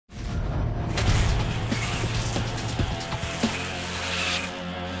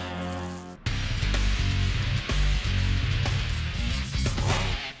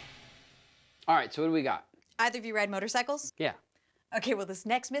All right, so what do we got? Either of you ride motorcycles? Yeah. Okay, well, this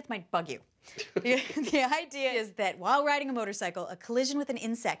next myth might bug you. The idea is that while riding a motorcycle, a collision with an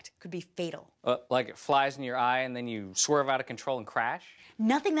insect could be fatal. Like it flies in your eye and then you swerve out of control and crash?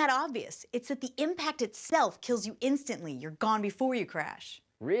 Nothing that obvious. It's that the impact itself kills you instantly. You're gone before you crash.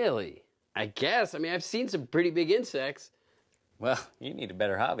 Really? I guess. I mean, I've seen some pretty big insects. Well, you need a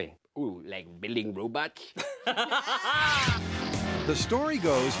better hobby. Ooh, like building robots? The story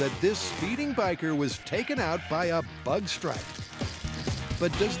goes that this speeding biker was taken out by a bug strike.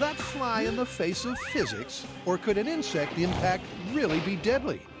 But does that fly in the face of physics, or could an insect impact really be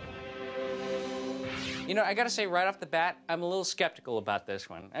deadly? You know, I gotta say right off the bat, I'm a little skeptical about this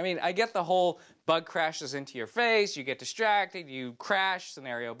one. I mean, I get the whole bug crashes into your face, you get distracted, you crash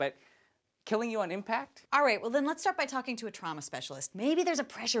scenario, but killing you on impact? All right, well then let's start by talking to a trauma specialist. Maybe there's a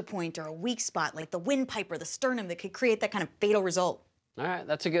pressure point or a weak spot like the windpipe or the sternum that could create that kind of fatal result. All right,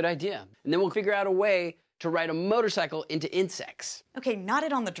 that's a good idea. And then we'll figure out a way to ride a motorcycle into insects. Okay, not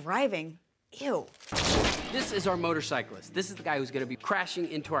it on the driving. Ew. This is our motorcyclist. This is the guy who's gonna be crashing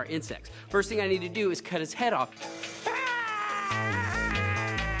into our insects. First thing I need to do is cut his head off.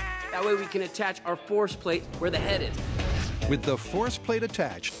 That way we can attach our force plate where the head is. With the force plate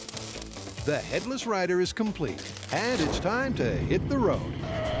attached, the headless rider is complete, and it's time to hit the road.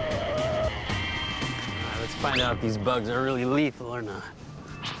 Let's find out if these bugs are really lethal or not.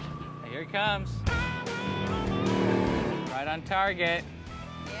 Here he comes. Right on target.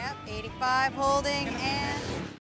 Yep, 85 holding and